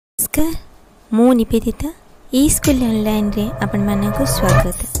नमस्कार मु Nivedita school online रे आपण मानक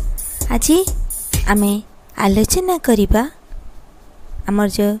स्वागत। आज आमे आलोचना करिबा हमर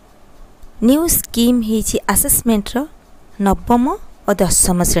जो न्यू स्कीम हेची असेसमेंट रो नवम और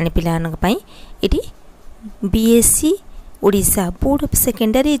दशम श्रेणी पिलानक पई eighty BSc Odisha board of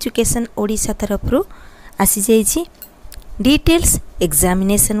secondary education Odisha तरफ रो आसी जाईची। डिटेल्स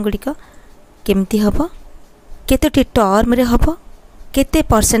एग्जामिनेशन गुड़िक केमती हबो, केतोटी टर्म रे हबो, केते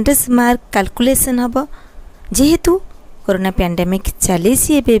परसेंटेज मार्क कैलकुलेशन हबो। जेहेतु कोरोना पैंडेमिक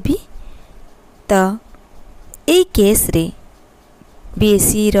चली भी तो यही केस रे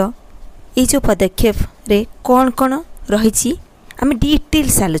बीएससी रो ये जो पदक्षेप रे कौन कौन रही आम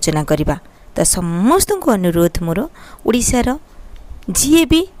डिटेल्स आलोचना करवा। तो समस्त को अनुरोध मोर ओडिशार जी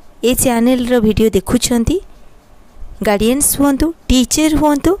भी ये चैनल रो वीडियो देखुछंती, गार्डियंस हुंतु, टीचर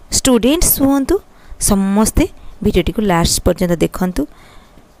हुंतु, स्टूडेंट्स हुंतु, समस्ते वीडियोटी को लास्ट पर्यंत देखंतु।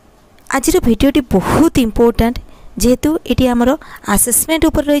 आज वीडियोटी बहुत इम्पोर्टेंट जेहेतु ये आमर असेसमेंट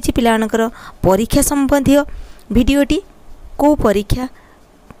उपर रही पिलानकर परीक्षा संबंधी वीडियोटी। को परीक्षा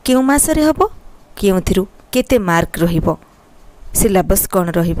क्यों मासरे हबो, क्योंथिरु केते मार्क रहिबो, सिलेबस कौन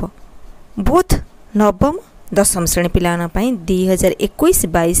रहिबो, बोथ नवम दशम श्रेणी पिलान पई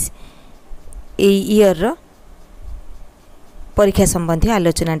 2021-22 ईयर रो परीक्षा संबंधी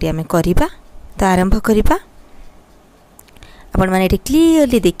आलोचनाटी आमे करिबा। तो आरंभ करिबा। आपण माने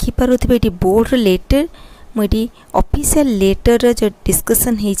क्लीयरली देखि पारुथिबे एटी बोर्ड लेटर मुई ऑफिशियल लेटर जो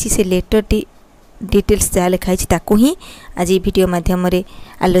डिस्कशन हेची से लेटर डिटेल्स जहाँ लिखाई ताकू ही आज वीडियो माध्यम रे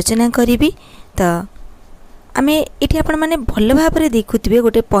आलोचना करी। तो आमे एटी आपण माने भल भाव रे देखुथिबे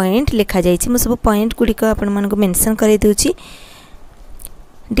गोटे पॉइंट लिखा जाइछि। मु सब पॉइंट गुडी आपण मानको मेंशन करै दोछि।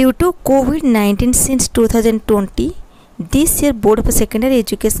 Due to covid since 2020 this year board of secondary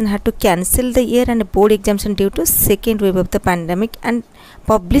education had to cancel the year and board examination due to second wave of the pandemic and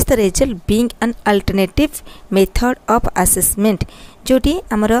publish the result being an alternative method of assessment। जोटी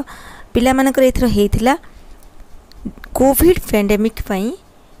हमर पिला मानकर एथरो हेथिला Covid pandemic पई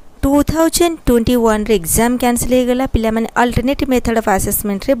 2021 रे exam cancel हे गला। पिला माने alternative method of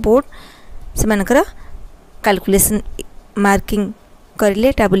assessment रे board से मानकर कैलकुलेशन मार्किंग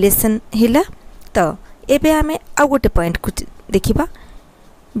करले, टैबुलेशन हिला। तो एबे आमे आ गोटे पॉइंट को देखिबा।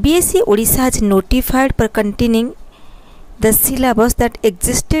 BSc Odisha has notified for continuing the syllabus that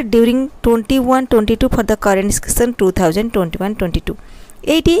existed during 21-22 for the current session 2021-22।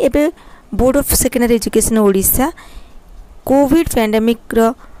 Eighty एबे board of secondary education Odisha Covid pandemic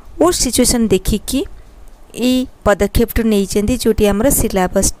रो और सिचुएशन देखिकी ई पदक्षेप नै चंदी। जोटी हमर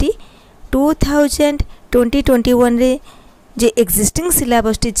सिलेबस टी 2020-21 रे जे एक्जिस्टिंग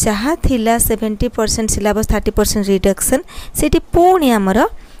सिलेबस टी जहाँ थिला 70% सिलेबस 30% रिडक्शन सेठी पुणी आमर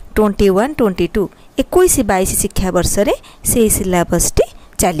 21-22 21-22 शिक्षा वर्ष रे से syllabus T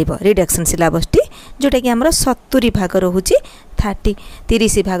चलिबो। Reduction syllabus T जोटा कि आमर 70 भाग रहुची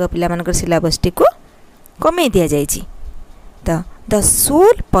 30 भाग पिला मानकर सिलेबस टी को कमे दिया जायछि। तो the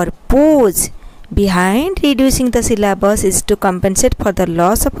soul purpose behind reducing the syllabus is to compensate for the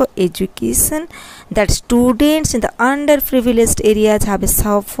loss of education that students in the underprivileged areas have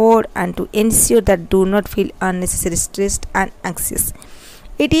suffered and to ensure that do not feel unnecessary stressed and anxious।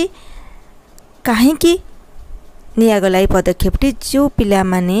 इटी कहीं की निया गलाई पदक्षेपटी जो पिला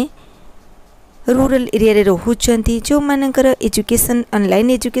माने rural area रे रहुचंती, जो मानकर एजुकेशन ऑनलाइन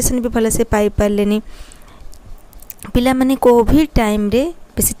एजुकेशन भी भल से पाई पारलेनी, पिला माने कोविड टाइम रे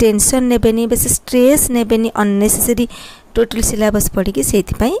बेसी टेंशन नेबेनी, बेसी स्ट्रेस नेबेनी, अननेसेसरी टोटल सिलेबस पढ़ी से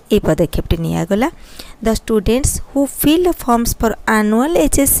ये पदक्षेप निया गला। The students who fill forms for annual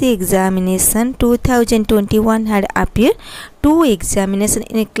HSC examination 2021 had appeared 2 examination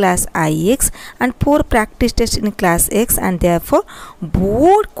in class IX and 4 practice tests in class X and therefore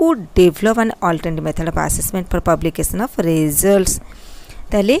board could develop an alternative method of assessment for publication of results।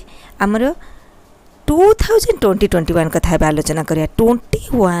 ताले हमरो 2020-21 कथा आलोचना करिया।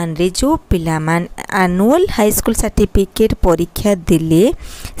 21 रे जो पिला मान annual high school certificate परीक्षा दिले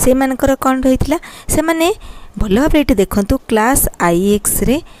से मानकर कौन रही से माने भल भाव ये देखंतु क्लास IX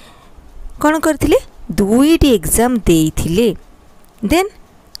रे कौन करथिले 2टी एग्जाम देइथिले। देन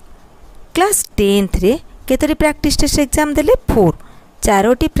क्लास 10th रे केतरी प्रैक्टिस टेस्ट एग्जाम देले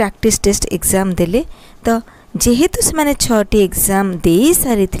 4टी प्रैक्टिस टेस्ट एग्जाम देले। तो जेहेतु से माने 6टी एग्जाम देई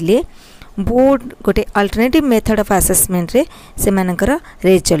सारिथिले बोर्ड गोटे अल्टरनेटिव मेथड ऑफ असेसमेंट रे से मानकर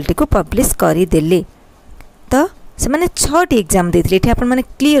रिजल्ट को पब्लिश करी देले। तो से माने 6टी एग्जाम देथिले, एठी आपण माने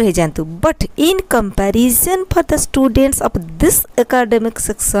clear hey जानतु। But in comparison for the students of this academic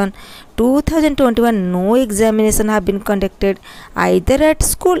section 2021 no examination have been conducted either at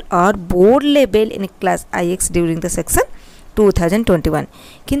school or board level in class IX during the section 2021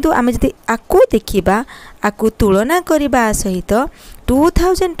 किंतु आमे जदि आकु देखिबा आकु तुलना करिबा सहित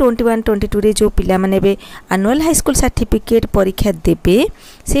 2021-22 रे जो पिला माने बे एनुअल हाई स्कूल सर्टिफिकेट परीक्षा देबे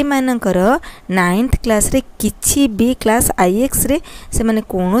से मानकर 9th क्लास रे किछि भी क्लास आईएक्स रे से माने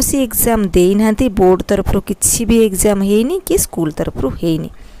कोनोसी एग्जाम देई नांती बोर्ड तरफ किछि भी एग्जाम हेनी कि स्कूल तरफ हेनी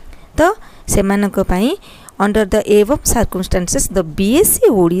तो से मानक पई under the above circumstances the BSc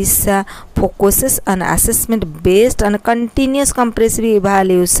Odisha focuses on assessment based on continuous comprehensive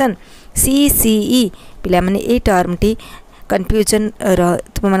evaluation CCE पिला माने ए टर्म टी कंफ्यूजन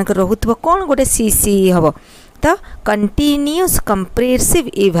तुम मानक रहुतबो कोन गोटे CCE हबो तो कंटिन्यूअस कंप्रेहेंसिव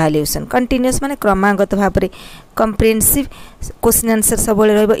इवैल्यूएशन कंटिन्यूअस माने क्रमागत भाव रे कंप्रेहेंसिव क्वेश्चन आंसर सब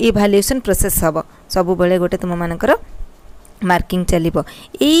बेले रहबो इवैल्यूएशन प्रोसेस हबो सब बेले गोटे तुम मानकर marking चलिबो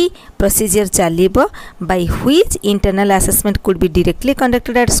A procedure चलिबो by which internal assessment could be directly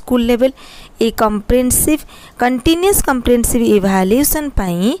conducted at school level A comprehensive continuous comprehensive evaluation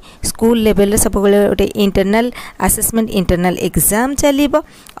पई स्कूल लेवल सब गोटे internal assessment internal exam चलिबो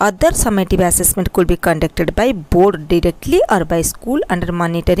other summative assessment could be conducted by board directly और bye school under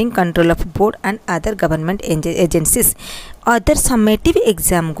monitoring control of board and other government agencies other summative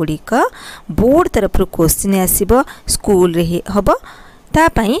exam Gudi का board तरफ question आसीबो school रे हबो ता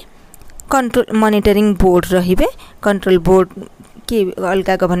पई control monitoring board रहिबे control board कि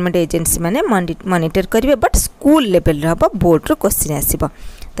अलगा गवर्नमेंट एजेंसी माने मॉनिटर करिवे बट स्कूल लेवल हबो बोर्ड रो क्वेश्चन आसीबो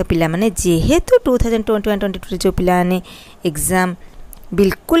तो पिला माने जेहेतु 2021-22 जो पिला माने एग्जाम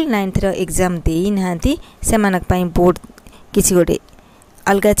बिल्कुल 9th रो एग्जाम देई नांती से मानक पई बोर्ड किछि गोटे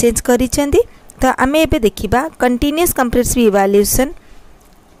अलगा चेंज करिसेंती तो आम ए देखा कंटिन्यूअस कंप्रेहेंसिव इवैल्यूएशन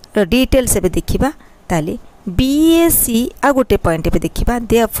रो डिटेल्स ए देखा ताली बीएससी आ गोटे पॉइंट ए देखा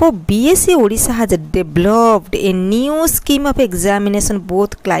therefore BSc Odisha has developed a new scheme of examination both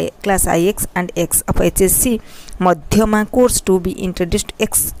class आईएक्स and x of HSC मध्यमा course to be introduced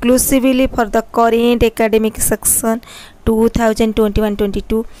exclusively for the current academic section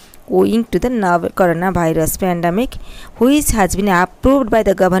 2021-22 owing to the novel coronavirus pandemic which has been approved by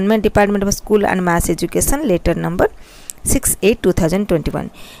the government department of school and mass education letter number 68/2021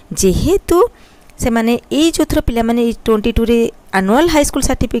 जेहेतु से माने ए जोथर पिला माने 22 रे annual high school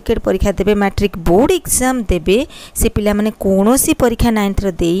certificate परीक्षा देबे matric board exam देबे से पिला माने कोनोसी परीक्षा 9th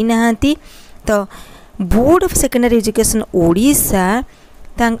रो देई नाहांती तो board of secondary education Odisha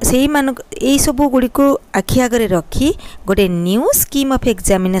से मान यही सब गुड़ी को आखि आगे रखी गोटे न्यू स्कीम ऑफ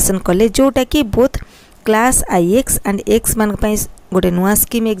एग्जामिनेशन कले जोटा कि बोथ क्लास आईएक्स एंड एक्स मान गोटे नुआ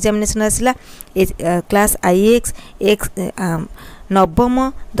स्कीम एग्जामिनेशन आसला क्लास आईएक्स एक्स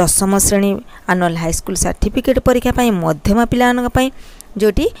नवम दशम श्रेणी एनुअल हाई स्कूल सर्टिफिकेट परीक्षा पाई मध्यमा पिला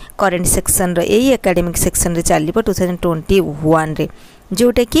जोटी करेंट सेक्शन रो एई एकेडमिक सेक्शन रे चलिबो 2021 रे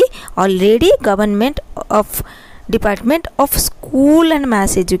जोटा कि already government of department of school and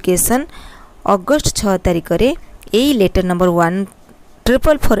mass education अगस्त 6 तारिख रे एई letter number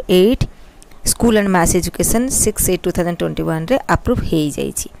 1448 school and mass education 6/8/2021 रे अप्रूव हो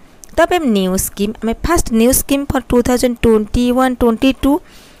जाइछि तब हम न्यू स्कीम में first new scheme for 2021-22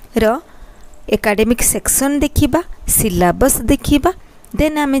 row academic section देखिबा सिलेबस देखिबा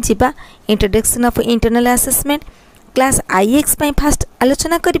देन आमे जिबा introduction of internal assessment class आईएक्स पई फर्स्ट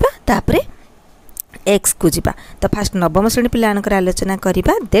आलोचना करिबा तापरे एक्स को जिबा तो फर्स्ट नवम श्रेणी पिलानकर आलोचना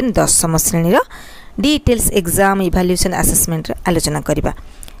करिबा देन दशम श्रेणी रो डिटेल्स एग्जाम इवैल्यूएशन असेसमेंट रो आलोचना करिबा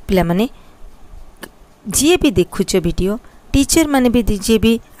पिला माने जे भी देखुछ वीडियो टीचर माने भी जे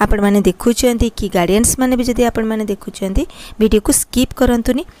भी आपण माने देखुछंती कि गार्डियंस माने भी जदि आपण माने देखुछंती वीडियो को स्किप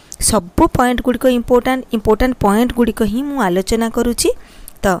करंतुनी सब पॉइंट गुडी को इंपोर्टेंट पॉइंट गुडी को ही मु आलोचना करूची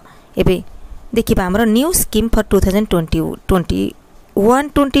तो एबे देखिबा हमरो न्यू स्कीम फॉर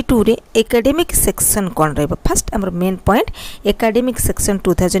 2021-22 रे एकेडमिक सेक्शन कोन रहबो फर्स्ट हमरो मेन पॉइंट एकेडमिक सेक्शन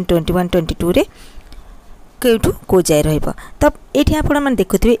 2021-22 रे केठू को जाय रहबो तब एठी आपण मन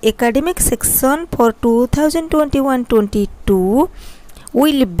देखुथबे academic section for 2021-22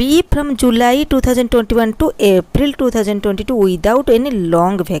 will be from July 2021 to April 2022 without any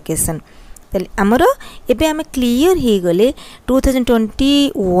long vacation तले हमरो एबे हमें क्लियर हे गले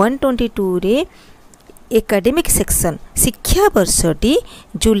 2021-22 रे एकेडमिक सेक्शन शिक्षा वर्षटी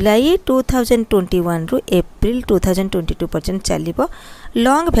जुलाई 2021 रु एप्रिल 2022 पर्यंत चलिबो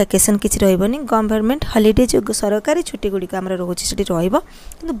लॉन्ग वैकेशन किछि रहबोनी गवर्नमेंट हॉलिडे जो सरकारी छुट्टी गुडी का हमरा रहउछि सेठी रहइबो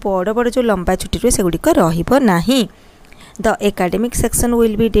किंतु बड़ बड़ जो लंबा छुट्टी रे से गुडी का रहइबो नाही the academic section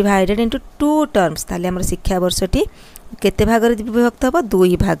will be divided into 2 terms ताले हमर शिक्षा वर्षटी केते भाग रे विभक्त हबो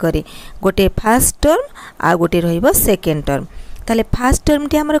 2 भाग रे गोटे फर्स्ट टर्म आ गोटे रहइबो सेकंड टर्म ताले फर्स्ट टर्म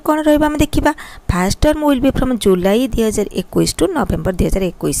टी हमर कोन रहइबा हम देखिबा first term will be from July 2021 to November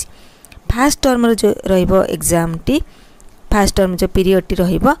 2021 first term रो जो रहइबो एग्जाम टी फास्ट टर्म जो पीरियड टी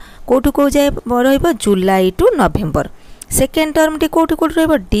रहिबो कोठु को जाय रहिबो जुलाई to November second term T कोठु कोठु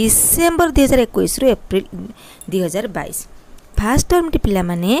रहिबो डिसेंबर 2021 रु एप्रिल 2022 फास्ट टर्म टी पिला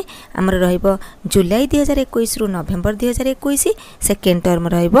माने हमर रहिबो जुलाई 2021 रु नवेम्बर 2021 सेकेंड टर्म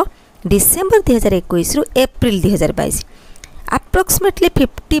रहिबो डिसेंबर 2021 रु April 2022 approximately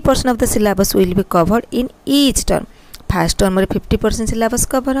 50% of the syllabus will be covered in each term fast term रे 50% सिलेबस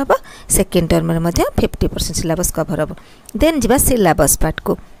कवर हम सेकेंड टर्म रे मध्य 50% सिलेबस कवर हम देन जिबा सिलेबस पार्ट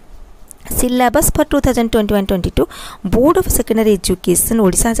को syllabus for 2021-22 board of secondary education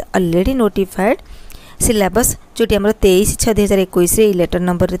Odisha has already notified syllabus जोटी हमर 23/6/2021 रे letter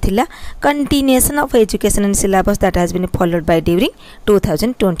number रे थिला continuation of education and syllabus that has been followed by during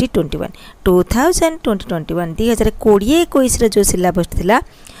 2020-21 2020-21 रे जो सिलेबस थिला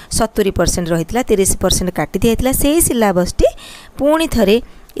 70% रही 30% काटी दिया से सिलेबस टी पुणी थे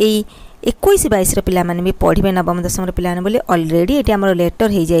 21-22 पिला माने भी पढ़े नवम दशम पिला बोले ऑलरेडी ये आम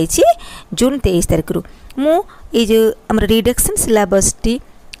लेटर हो जाए जून 23 तारिख रु मु जो आम reduction syllabus T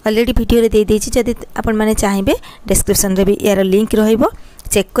already video दे देछि जदि आपण माने चाहिए डिस्क्रिप्शन रे भी यार लिंक रहिबो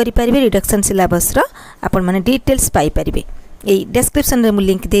चेक करि परिबे रिडक्शन सिलेबस रो आपण माने डिटेल्स पाई परिबे ए डिस्क्रिप्शन रे मु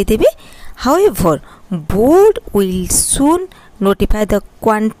लिंक दे देबे however board will soon notify the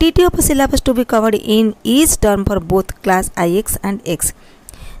quantity of syllabus to be covered in each term for both class IX and X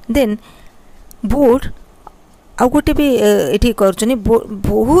then board आ गोटे भी एठी करछनी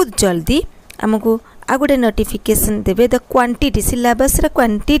बहुत जल्दी हमको आ गोटे नोटिफिकेशन देबे द क्वांटिटी सिलेबस रे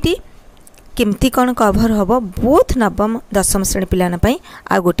क्वांटिटी केमती कोन कवर हबो बोथ नवम दशम श्रेणी पिलाना पई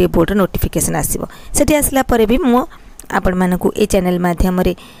आ गोटे बोर्ड नोटिफिकेशन आसीबो सेठी आसला परे भी मो आपण मानकू ए चैनल माध्यम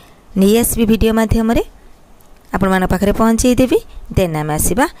रे नियसबी वीडियो माध्यम रे आपण मान पाखरे पहुंचाई देबी देन आम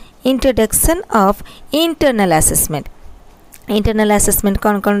आसीबा introduction of internal assessment internal assessment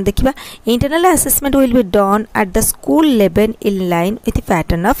कौन कौन देखिबा internal assessment will be done at the school level in line with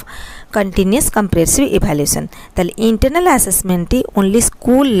pattern of continuous comprehensive evaluation ताले internal assessment only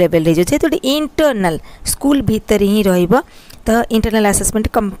school level रे जो छै तो इंटरनल स्कूल भीतर ही रहइबो तो इंटरनल असेसमेंट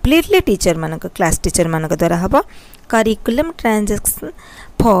कंप्लीटली टीचर मानक क्लास टीचर मानक द्वारा हबो curriculum transaction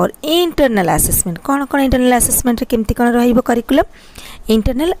for internal assessment कौन कौन इंटरनल असेसमेंट रे केमती कौन रहिबो curriculum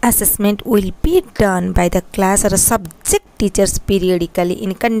internal assessment will be done by the class और सब्जेक्ट टीचर्स पीरियडिकली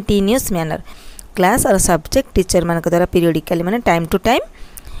इन कंटिन्यूअस मैनर क्लास और सब्जेक्ट टीचर मानक द्वारा पीरियडिकली माने time to time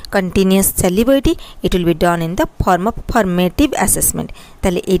continuous चलिबो eighty it will be done in the form of formative assessment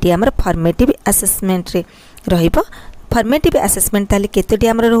ताले eighty हमर formative assessment रे रहिबो formative assessment ताले केतोटी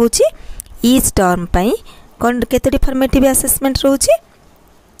हमर रहउची ईच टर्म पई कोन केतोटी फॉर्मेटिव असेसमेंट रहउची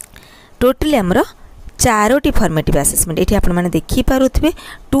टोटली हमर चारोटी फॉर्मेटिव असेसमेंट एठी आपण माने देखि पारुथबे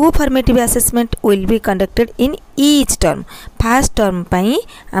 2 formative assessment will be conducted in each term first term पई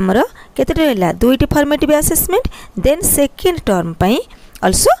हमर केतोटी रहला दुईटी formative assessment then second term पई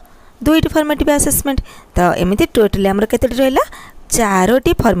आल्सो दुईटी फॉर्मेटिव असेसमेंट तो एमिति टोटली हमर केतोटी रहला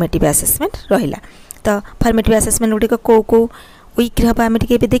चारोटी फॉर्मेटिव असेसमेंट रहिला तो फॉर्मेटिव असेसमेंट गुडी को वीक रे हबा हम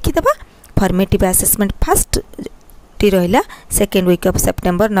टिके देखि दबा फॉर्मेटिव असेसमेंट फर्स्ट टी रहिला सेकेंड वीक ऑफ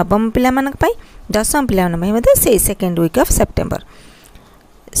सेप्टेम्बर नवम पिला मानक पई दशम पिला मानक पई मते से सेकेंड वीक ऑफ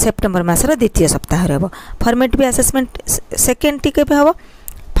सेप्टेम्बर मासर द्वितीय सप्ताह रे हबो फॉर्मेटिव असेसमेंट सेकेंड टी केबे हबो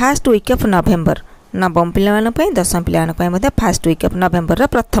फर्स्ट वीक ऑफ नवंबर नवम पिला मानक पई दशम पिला मानक पई मते फर्स्ट वीक ऑफ नवंबर रा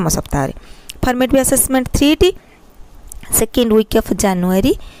प्रथम सप्ताह रे formative assessment 3 T second week of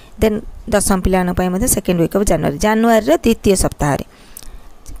January then दशम पिला मानक पई मते सेकेंड वीक ऑफ जनवरी रा द्वितीय सप्ताह रे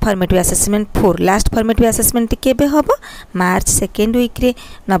formative assessment 4 last formative assessment केबे हबो मार्च सेकेंड वीक रे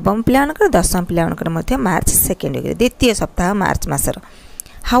नवम पिलानकर दशम पिलानकर मध्य मार्च सेकेंड वीक रे द्वितीय सप्ताह मार्च मासर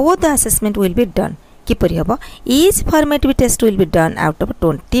how the assessment will be done किपरि हबो each formative test will be done out of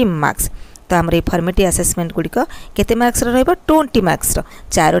 20 marks तो हमर ए फॉर्मेटिव असेसमेंट गुडी को केते marks रहइबो 20 marks row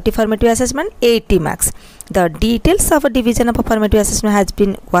Charoti formative assessment 80 marks the details of division of formative assessment has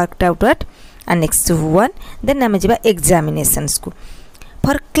been worked out at next one then हम जिबा examinations को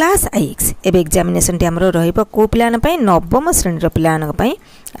for class IX एबे examination T हमरो रहइबो को पिलान पई नवम श्रेणी रो पिलान पई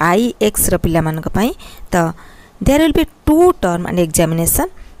IX रो पिला मान पई तो there will be 2 term and examination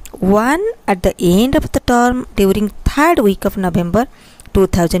one at the end of the term during third week of November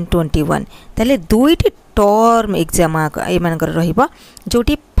 2021 ताले दुईटी टर्म एग्जाम ए मानकर रहिबो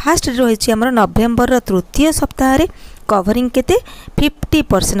जोटी फर्स्ट रहिछि हमर नवेम्बर रो तृतीय सप्ताह रे कवरिंग केते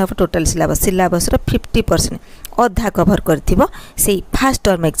 50% ऑफ टोटल सिलेबस रो 50% अधा कवर करथिबो सेही फर्स्ट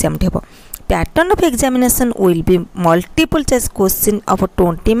टर्म एग्जाम हेबो pattern of examination will be multiple choice question of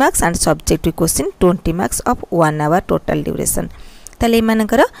 20 marks and subjective question 20 marks of 1 our total duration ताले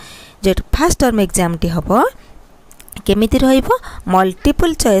मानकर जे फर्स्ट टर्म एग्जाम टी हबो केमिति रहिबो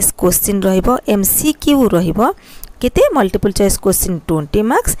मल्टीपल चॉइस क्वेश्चन रहिबो MCQ रहिबो केते multiple choice question 20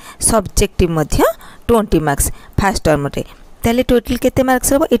 marks subjective मध्य 20 marks first term रे ताले टोटल केते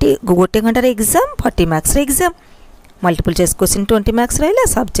मार्क्स रहबो एटी गोटे घंटा रे एग्जाम 40 मार्क्स रे exam multiple choice question 20 marks रहला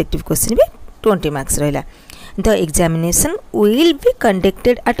सब्जेक्टिव क्वेश्चन भी 20 मार्क्स रहला The examination will be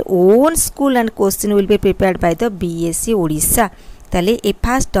conducted at own school and question will be prepared by the BSc Odisha ताले ए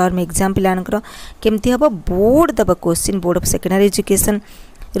फर्स्ट टर्म एग्जाम पिलानकर केमती हबो बोर्ड दबा question board of secondary education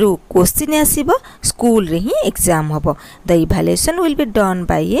रु question आसीबो school रे ही exam हबो the evaluation will be done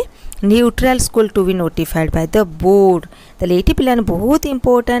by a neutral school to be notified by the board ताले eighty पिलान बहुत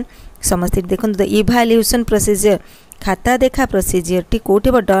इंपोर्टेंट समस्त देखन द इवैल्यूएशन प्रोसीजर खाता देखा प्रोसीजर टी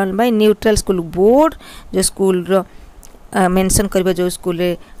कोटे done by neutral school board जो स्कूल रो मेंशन करबो जो स्कूल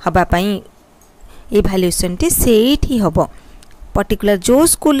रे हबा पई इवैल्यूएशन टी सेठी हबो पर्टिकुलर जो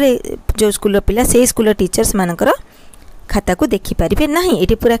स्कूल पिला से स्कूल टीचर्स मानकर खाता को देखि पारिबे नहीं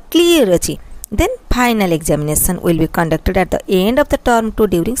एटी पूरा क्लियर अछि then final examination will be conducted at the end of the term to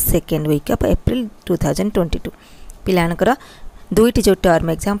during second week of April 2022 Pilankar दुईटी जो टर्म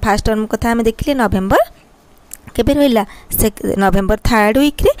एग्जाम फर्स्ट टर्म कथा हम देखिले नवेम्बर केबे रहिला नवेम्बर 3rd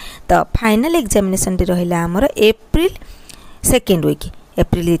वीक रे तो फाइनल एग्जामिनेशन रे रहिला हमर अप्रैल सेकेंड वीक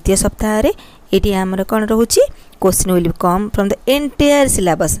अप्रैल द्वितीय सप्ताह रे एटी हमर कोन रहउची question will come from the entire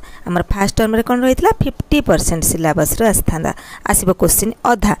syllabus हमर फर्स्ट टर्म रे कोन रहितला 50% सिलेबस रे आस्थांदा आसीबो क्वेश्चन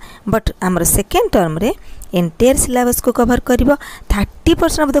आधा बट हमर सेकेंड टर्म रे एंटायर सिलेबस को cover करिवो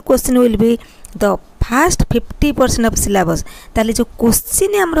 30% of the question will be the first 50% of syllabus ताले जो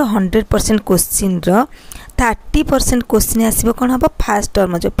क्वेश्चन हमर 100% क्वेश्चन रो 30% क्वेश्चन आसीबो कोन हबो फर्स्ट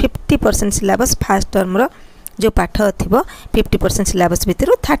टर्म जो 50% सिलेबस फर्स्ट टर्म रो जो पाठ थिबो 50% सिलेबस भितर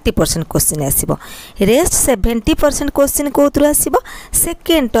 30% question आसीबो rest 70% question कोथरो आसीबो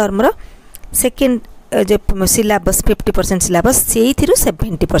second term row second जो सिलेबस 50% सिलेबस सेही थिरु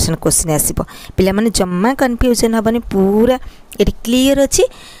 70% क्वेश्चन आसीबो पिला माने जम्मा कंफ्यूजन हबनी पूरा एटी क्लियर अछि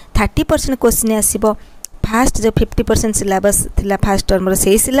 30% क्वेश्चन आसीबो फर्स्ट जो 50% सिलेबस थिला फर्स्ट टर्म रो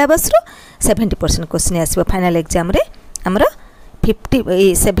सेही सिलेबस रो 70% क्वेश्चन आसीबो फाइनल एग्जाम रे हमरा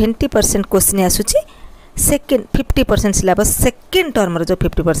 70% क्वेश्चन आसुची सेकेंड 50% सिलेबस सेकेंड टर्म रो जो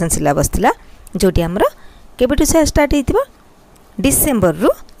 50% सिलेबस थिला जोटी हमरा केबेटु से स्टार्ट हेतिबो डिसेंबर रु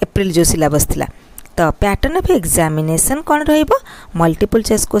अप्रैल जो सिलेबस थिला तो pattern of examination cone रहइबो multiple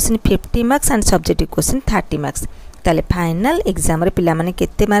choice question 50 marks and subjective question 30 marks ताले फाइनल एग्जाम रे पिला माने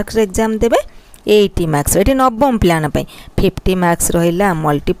केते मार्क्स रे एग्जाम देबे 80 मार्क्स एटी नवम प्लान पई 50 मार्क्स रहिला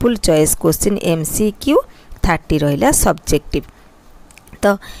मल्टीपल चॉइस क्वेश्चन एमसीक्यू 30 रहिला सब्जेक्टिव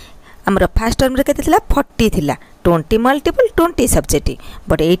तो हमर फर्स्ट टर्म रे केते थिला 40 थिला 20 मल्टीपल 20 सब्जेक्टिव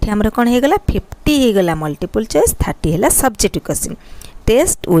बट एठी हमर कोन हे गला 50 हे गला मल्टीपल चॉइस 30 हैला subjective question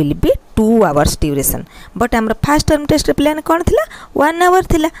test will be 2 hours duration but हमर फर्स्ट टर्म टेस्ट प्लान कोन थिला 1 आवर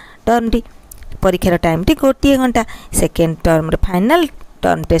थिला टर्म डी परीक्षार टाइम टी गोटे घंटा सेकेंड टर्म रे फाइनल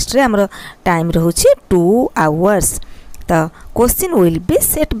टर्म टेस्ट रे हमर टाइम रहउची 2 आवर्स तो question will be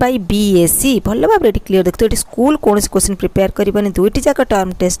set bye BSc भल भाव क्लियर देखते ये स्कूल कौन क्वेश्चन प्रिपेयर करबनी दुईटी जाक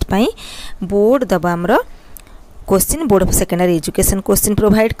टर्म टेस्ट पाई बोर्ड दबा हमर question board of secondary education question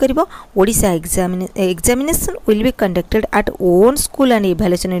provide करिवो Odisha examination will be conducted at own school and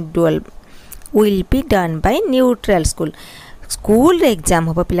evaluation will be done by neutral school exam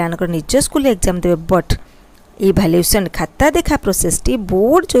हम पिलानकर निज स्कूल एग्जाम देवे but evaluation खाता देखा process tea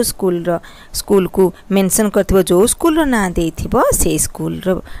board जो school को mention करथिबो जो school रो ना देथिबो से स्कूल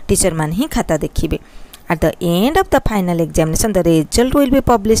रो टीचर मान ही खाता देखिबे at the end of the final examination the result will be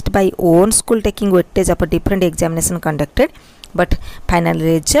published by own school taking weightage of a different examination conducted but final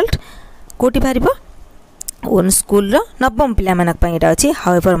result कोटी बारिबो own school रो नवम पिला मानक पई एटा अछि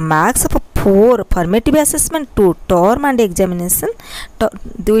however marks of 4 formative assessment 2 term and examination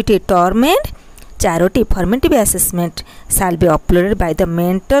दुईटी term and Charoti formative assessment shall be uploaded by the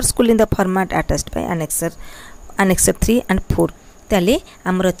mentor school in the format attached by annexer 3 and 4 ताले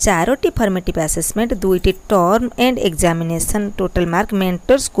हमरो Charoti formative assessment दुईटी term and examination total mark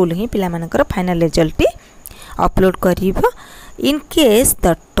mentor school ही पिला मानकर final result upload करिवो in case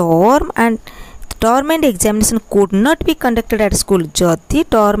the term and examination could not be conducted at school जदि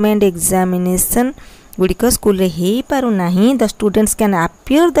term and examination गुडिक school रे हे पारु नाही the students can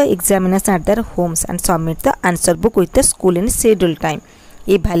appear the examination eight their homes and submit the answer book with the school in schedule time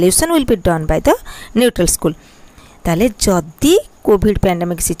evaluation will be done by the neutral school ताले जदि Covid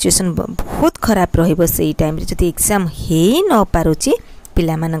pandemic situation बहुत खराब रहिबो सेही time रे जदि exam हे न पारुची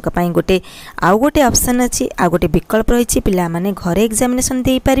पिला मानक पई गोटे ऑप्शन अछि आ गोटे विकल्प रहिछि पिला माने घरे एग्जामिनेशन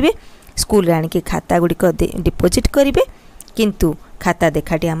देई परिबे स्कूल रे आनि के खाता गुडिक डिपोजिट करिवे किंतु खाता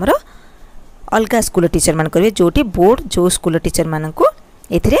देखाटी हमरो अलगा स्कूल टीचर मान करिवे जोटी बोर्ड जो स्कूल टीचर मान को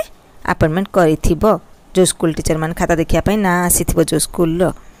एथिरे अपॉइंटमेंट करिथिबो जो स्कूल टीचर मान खाता देखिया ना आसीथिबो जो स्कूल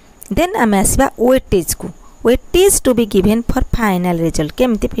रो। देन आम आसवा वेटेज को। Weightage to be given for final result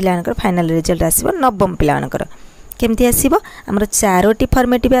केमती पिलानकर फाइनल रिजल्ट आसीबो नवम पिलानकर केमती आसीबो हमर चारोटी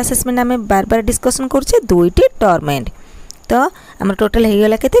फॉर्मेटिव असेसमेंट आम बार बार डिस्कशन करूचे दुईटी टर्म एंड तो हमर टोटल हे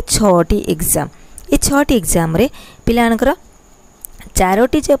गला केते 6टी एग्जाम ए 6टी एग्जाम रे पिलानकर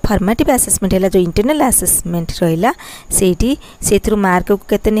चारोटी जो फॉर्मेटिव असेसमेंट है जो इंटरनल असेसमेंट रहिला सेठी सेथरु मार्क को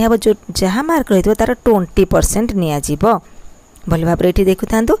केते निहाबो जो जहा मार्क रहितो तार 20% निया जीवो भल भाबरे एठी देखु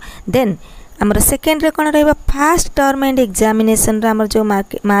थांतु। देन हमर सेकेंड रे कोन रहबा फर्स्ट टर्म एंड एग्जामिनेशन रे हमर जो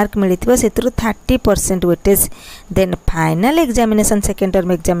mark मिलिथिबो सेतरु 30% weightage. Then final examination second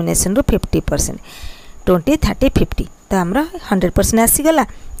term examination रो 50% 20 30 50 तो हमर 100% आसी गला।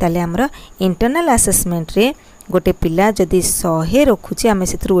 ताले हमर इंटरनल असेसमेंट रे गोटे पिला जदि 100 रखुची आमे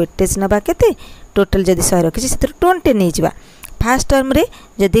सेतरु वेटेज नबा केते टोटल जदि 100 रखिची सेतरु 20 नै जिबा। फर्स्ट टर्म रे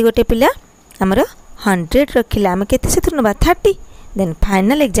जदि गोटे पिला हमर 100 रखिला आमे केते सेतरु नबा 30। देन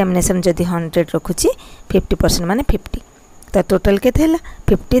फाइनल एग्जामिनेशन जदि 100 रखुची 50% माने 50 तो टोटल केते हला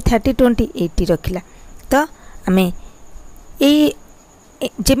 50 30 20 80 रखिला। तो आमे ए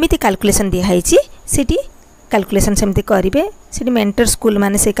जेमिति कैलकुलेशन दिया हैची सिटी कैलकुलेशन सेमति करिवे सिटी मेंटर स्कूल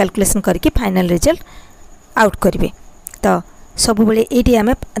माने से कैलकुलेशन करके फाइनल रिजल्ट आउट करिवे। तो सब बेले एटी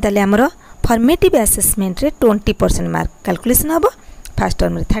आमे ताले हमरो फॉर्मेटिव असेसमेंट रे 20% मार्क कैलकुलेशन हबो फर्स्ट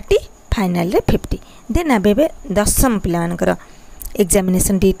टर्म रे 30 फाइनल रे 50। देन आबे दशम पिलानकर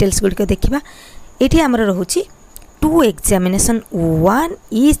एग्जामिनेशन डिटेल्स गुड को देखिबा। एठी हमरो रहूची 2 examination 1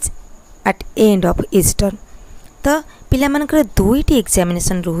 is eight end of each term. तो पिला मानकर दुईटी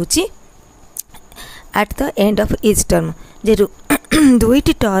examination रहूची at the end of each term J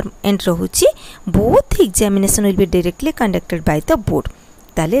दुईटी term and रहूची both examination will be directly conducted by the board.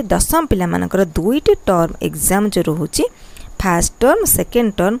 ताले दशम पिला मानकर दुईटी टर्म एग्जाम जो रहूची फर्स्ट टर्म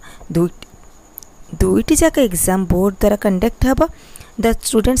सेकेंड टर्म दुईटी जाक exam board द्वारा कंडक्ट हबो। The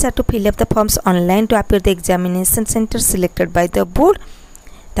students are to fill up the forms online to appear the examination centre selected by the board.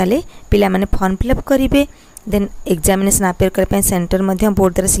 ताले पिला माने फॉर्म फिल अप करिवे। देन एग्जामिनेशन अपीयर करे पे centre मध्ये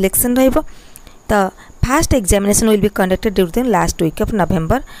बोर्ड द्वारा सिलेक्शन रहइबो। तो first examination will be conducted during last week of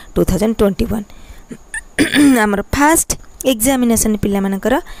नवेम्बर 2021। हमर फर्स्ट एग्जामिनेशन पिला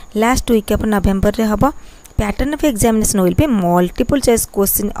मानकर लास्ट वीक ऑफ नवेम्बर रे हबो। Pattern of examination will be multiple choice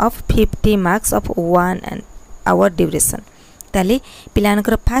question of 50 marks of 1 our duration. ताली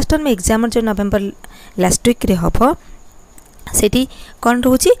पिलानकर फर्स्ट टर्म एग्जाम जो नवेम्बर last week रे हबो सेठी कोन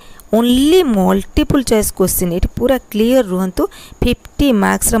रहूची only multiple choice question. ये पूरा क्लियर रुहंतु 50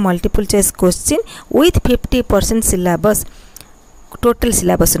 मार्क्स रा multiple choice question with 50% syllabus total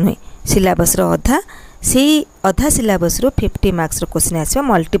syllabus नुहे syllabus रो अधा syllabus रो 50 marks रो question आसीबा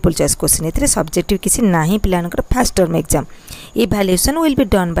multiple choice question. एथरे subjective किसी नाही Pilankar first term exam evaluation will be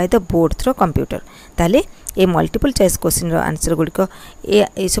done by the board through computer. ताले ए multiple choice question रो answer गुडी को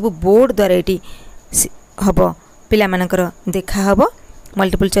ए सब board द्वारा eighty हबो पिला मानकर देखा हबो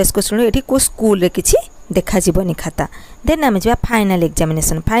मल्टीपल चॉइस क्वेश्चन एटी को स्कूल रे किछि देखा जीवनी खाता। देन आमे जबा final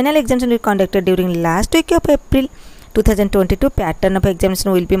examination will conducted during last week of April 2022। Pattern of examination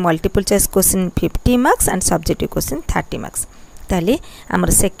will be multiple choice question 50 marks and subjective question 30 marks. ताले हमर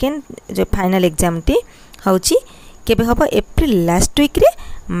सेकेंड जो फाइनल एग्जाम टी होची केबे हबो अप्रैल लास्ट वीक रे।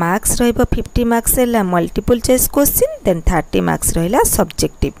 मार्क्स रहइबो 50 मार्क्स हैला multiple choice question then 30 marks रहइला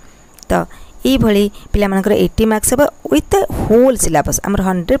subjective. तो ई भली पिला मानकर 80 मार्क्स हबो विथ द होल सिलेबस। हमर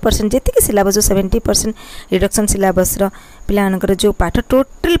 100% जेति कि सिलेबस जो 70% रिडक्शन सिलेबस रो पिला मानकर जो पाठ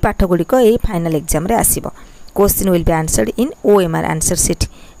टोटल पाठ गुडी को ए फाइनल एग्जाम रे आसीबो। Question will be answered in OMR answer sheet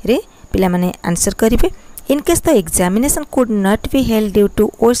रे पिला माने आंसर करिवे। In case the examination could not be held due to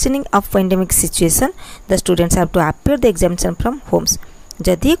worsening of pandemic situation, the students have to appear the examination from homes.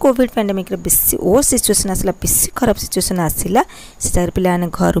 जदि Covid pandemic रे बेसी ओ situation आसला बेसी खराब सिचुएशन आसला से पिला ने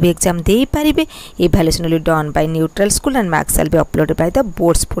घर भी exam they पारिबे। Evaluation will done by neutral school and marks will be uploaded by the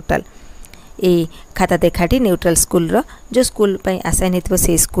boards portal. ए खाता देखाटी न्यूट्रल स्कूल रो जो स्कूल पई असाइन हेतबो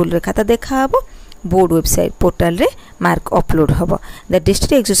से स्कूल रे खाता देखा हबो बोर्ड वेबसाइट पोर्टल रे मार्क अपलोड हबो। The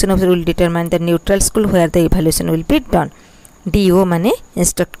district executive officer will determine the neutral school where the evaluation will be done. Do माने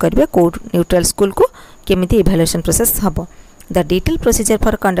इंस्ट्रक्ट करबे को न्यूट्रल स्कूल को केमिति इवैल्यूएशन प्रोसेस हबो। The detailed procedure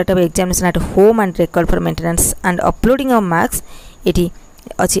for conduct of examination at home and record for maintenance and uploading of marks इटी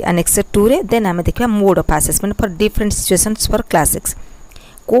अच्छी annex 2 रे। Then आमे देखिबा mode of assessment for different situations for class 6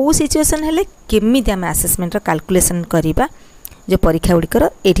 को situation हेले केमिति आमे असेसमेंट रो calculation करिबा जो परीक्षा गुड़िकर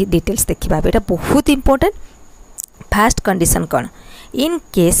एठी डिटेल्स देखिबा। एटा बहुत important. First condition cone in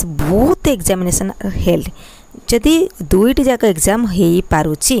case both examination are held जदि दुईटी जाक एग्जाम हेई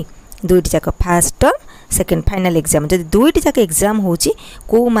पारुची दुईटी जाक fast term second final exam जब दुईटी जाक एग्जाम होची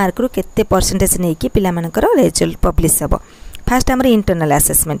को मार्क रु केते परसेंटेज नहीं कि पिला मानकर रिजल्ट पब्लिश हम फास्ट आमर इंटरनल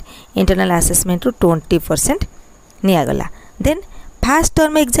आसेसमेंट रु 20% निगला देन फास्ट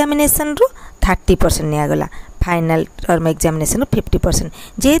टर्म एग्जामिनेशन रु 30% निगला फाइनल टर्म एग्जामिनेशन 50%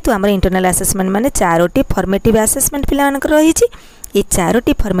 जेहेतु आम इंटरनल आसेसमेंट माने चारोटी फॉर्मेटिव आसेसमेंट पिला रही ये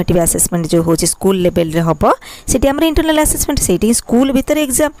चारोटी फॉर्मेटिव आसेसमेंट जो हो स्कूल लेवल रे हम से आम इंटरनल आसेसमेंट से स्कूल भितर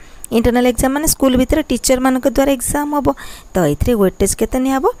एग्जाम इंटरनल एग्जाम माने स्कूल भितर टीचर मान द्वारा एग्जाम हम तो ये वेटेज केते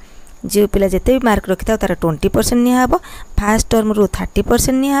निहब जो पिला जिते भी मार्क रखी था तार 20% निहब फास्ट टर्म रु 30%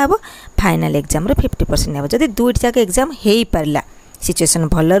 निहब फाइनल एग्जाम रो 50% निहब जदि दुईट जाक एग्जाम हो पारा सिचुएसन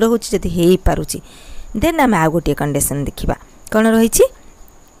भल रोचे जदि हो पारुची देन आम आ गोटे कंडीशन देखा कौन रही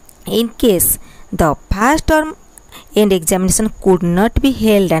in case the fast term and examination could not be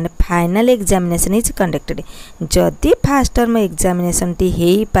held and final examination is conducted जदि फास्ट टर्म एग्जामिनेशन टी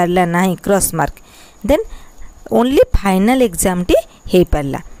हो पारा ना cross mark then only final exam T हो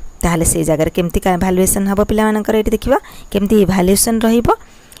पारा ताहले से जगह केमती का इवैल्यूएशन हम पिला मानकर ये देखा केमती इवैल्यूएशन रहिबो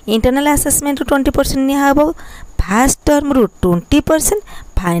इंटरनल असेसमेंट 20% निया हबो फास्ट टर्म रु 20%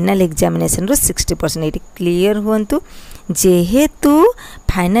 फाइनल एग्जामिनेशन रु 60% ये क्लियर हुंतु जेहेतु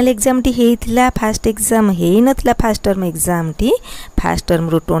final exam T हेइथिला fast exam हेइ नथिला fast term exam T fast term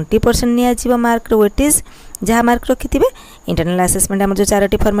रु 20% निया जीव मार्क रो वेटेज जहाँ मार्क रखिथिबे इंटरनल असेसमेंट हम जो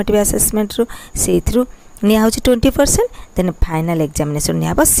चारोटी फॉर्मेटिव असेसमेंट रु सेइथरु निया होची 20% देन फाइनल एग्जामिनेशन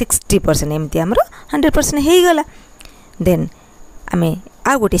निया हबो 60% एमती हमरो 100% हेइ गला देन आमे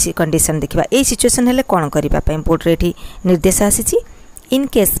आ गोटे कंडीशन देखा ये सिचुएशन हेले कौन करने बोर्ड रे निर्देश आसी in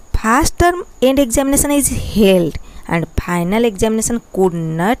case fast term and examination is held and final examination could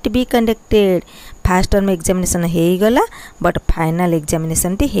not be conducted fast term examination हो गला बट फाइनल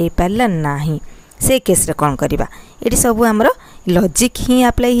एग्जामिनेशन टी हो पारा ना से केस रे कौन करवा ये सब आमर लॉजिक ही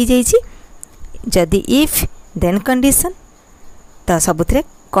अप्लाई हो जाइए जदि इफ देन कंडीशन तो सबुथिरे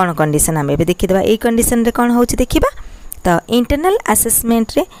कौन कंडीशन आम ए देखीद ये कंडीशन रे कौन हो देखा तो इंटरनल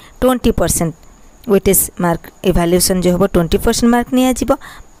असेसमेंट रे 20% वेटेज मार्क इवैल्यूएशन जो हम 20% मार्क निया जीवो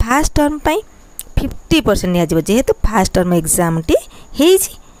फास्ट टर्म पाई 50% निया जीवो जेहेतु फास्ट टर्म एग्जाम टी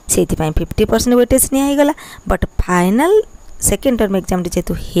हेइछि सेति पाई 50% वेटेज निया गला but final second term exam T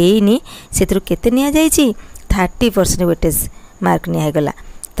जेहेतु हेइनी सेतिरु केते निया जाइछि 30% वेटेज मार्क निया गला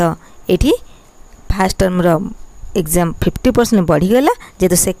तो एठी फास्ट टर्म रो एग्जाम 50% बढ़ीगला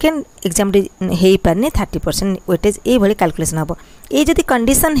जेहेतु सेकेंड एग्जाम हो पारनी 30% वेटेज ये भाई कैलकुलेशन हम ये जदि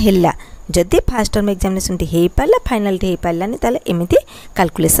कंडीशन है जदि फास्ट टर्म एग्जामिनेशन टी हो पारा फाइनल टी हो पारानी ताले एमती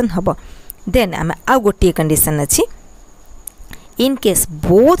कैलकुलेशन हम देन आम आ गोटे कंडीशन अच्छी in case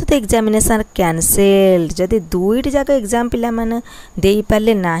both the examination cancelled जदि दुईट जाक एग्जाम पिला माने दे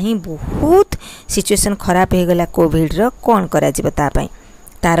पारे ना बहुत सिचुएशन खराब हो गला कोविड रो कौन करा जिवो ता पई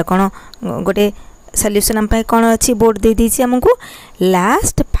तार कौन गोटे सॉल्यूशन हम कौन अच्छी बोर्ड दे दीजिए हमको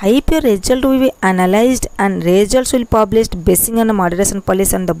last 5 year result will be analyzed and results will published basing on a moderation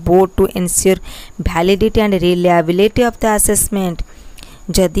policy on the board to ensure validity and reliability of the assessment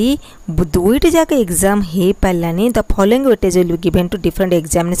जदि दुईट जाक एग्जाम हो पारानी the following weightage will be given to different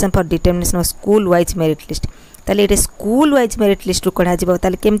examination for determination of school wise merit list ताले ये school wise merit list रू कढ़ा जिवो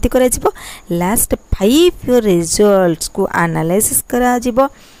ताले केमती करा जिवो लास्ट 5 year रिजल्ट्स को एनालिसिस करा जिवो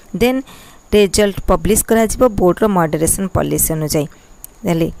देन रिजल्ट पब्लिश करा जिवो बोर्ड रो मॉडरेशन पॉलिसी अनुसार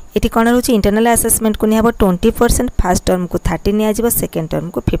देले एटी कौन रोचे इंटरनल असेसमेंट को निया 20% फास्ट टर्म को 30 निया जिवो सेकेंड टर्म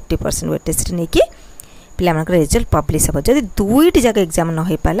को 50% वेटेज रे नेकी पिला मानकर रिजल्ट पब्लिश हो जदि दुईट जाक एग्जाम न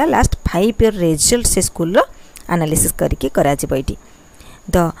हो पाला लास्ट 5 year रिजल्ट से स्कूल रो एनालिसिस करके करा जिवो एटी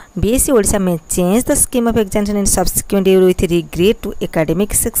द बीएससी ओडिशा में change the scheme of examination in subsequent year with regret to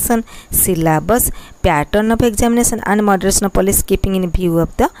academic section syllabus pattern of examination and moderation policy keeping in view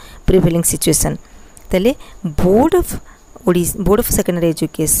of the prevailing situation तले board of secondary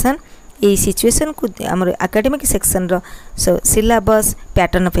education ये situation को आम academic section row syllabus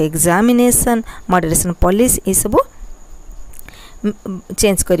pattern of examination moderation policy ये सब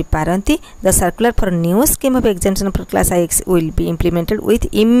change करि पारंती the circular for new scheme of examination for class 6 will be implemented with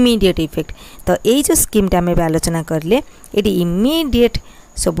immediate effect तो ये जो स्कीम टा आम आलोचना करले ये इमीडिएट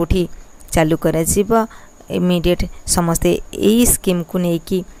सबुठी चालू करा जीवो इमीडिएट समस्ते यही स्कीम को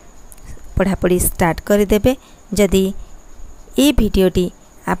लेकिन पढ़ापढ़ी स्टार्ट करदेवे जदि ये भिडियोटी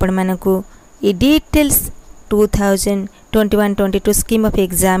आपण मानकु ये details 2021-22 scheme of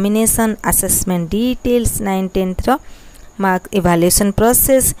examination assessment details 9-10 row mark evaluation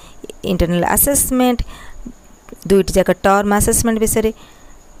process internal assessment दुईट जाक टर्म असेसमेंट विषय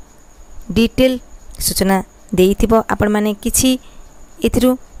डिटेल सूचना देइथिबो आपण माने किछि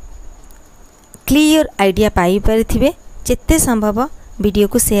इथरु क्लियर आइडिया पाई परिथिबे जेते संभव वीडियो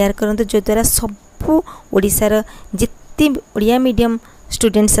को शेयर करंतु जो द्वारा सबू ओडिशार जिते ओडिया मीडियम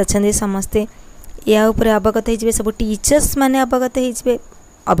स्टूडेंट्स अच्छा समस्ते या उपर अवगत हो सब टीचर्स माने अवगत हो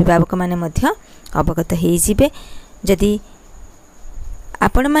अभिभावक माने मध्य अवगत हो जदि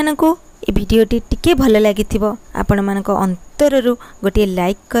आपण मानकु ए वीडियोटी टिके भल लगी आपण मानक अंतररू गोटे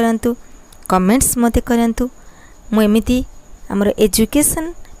लाइक करंतु कमेंट्स मते करंतु मु एमिति हमर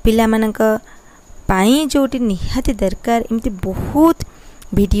एजुकेशन पिला मानक पाई जोटी निहाती दरकार एमती बहुत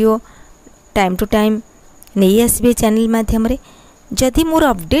वीडियो टाइम टू टाइम नहीं आसबे चैनल माध्यम रे जदि मोर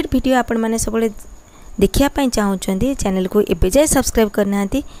अपडेट वीडियो आपण माने सबले देखिया पाई चाहउछंदी चैनल को एबे जाय subscribe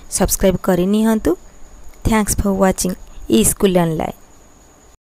करनांती subscribe करिनि हंतु thanks for watching E school online.